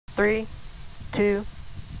3, 2,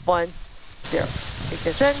 1, 0.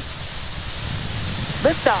 Ignition.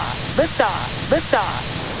 Liftoff, liftoff, liftoff.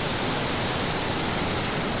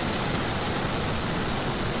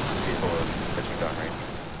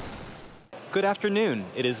 Good afternoon.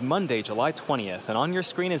 It is Monday, July 20th, and on your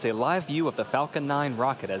screen is a live view of the Falcon 9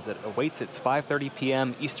 rocket as it awaits its 5:30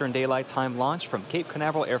 p.m. Eastern Daylight Time launch from Cape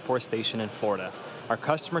Canaveral Air Force Station in Florida. Our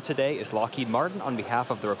customer today is Lockheed Martin on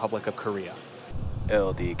behalf of the Republic of Korea.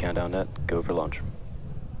 LD countdown net, go for launch.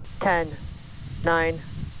 10, 9,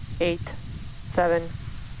 8, 7,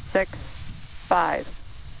 6, 5,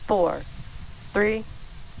 4, 3,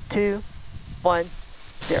 2, 1,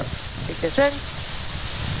 0. Ignition.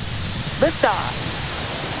 Liftoff.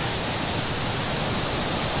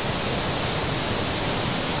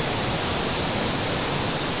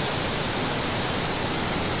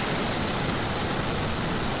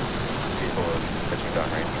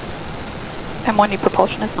 M1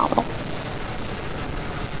 propulsion is nominal.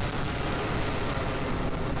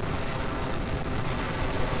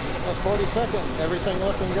 That's 40 seconds. Everything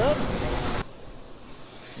looking good?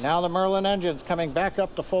 Now the Merlin engine's coming back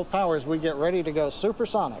up to full power as we get ready to go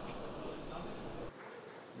supersonic.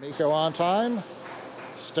 MECO on time.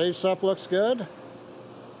 Stage sep looks good.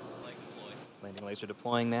 Landing laser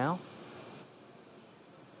deploying now.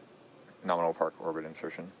 Nominal park orbit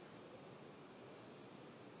insertion.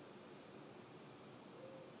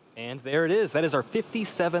 And there it is. That is our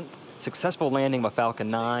 57th successful landing of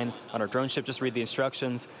Falcon 9 on our drone ship. Just read the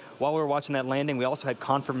instructions. While we were watching that landing, we also had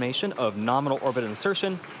confirmation of nominal orbit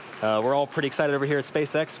insertion. We're all pretty excited over here at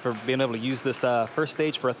SpaceX for being able to use this first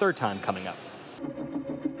stage for a third time coming up.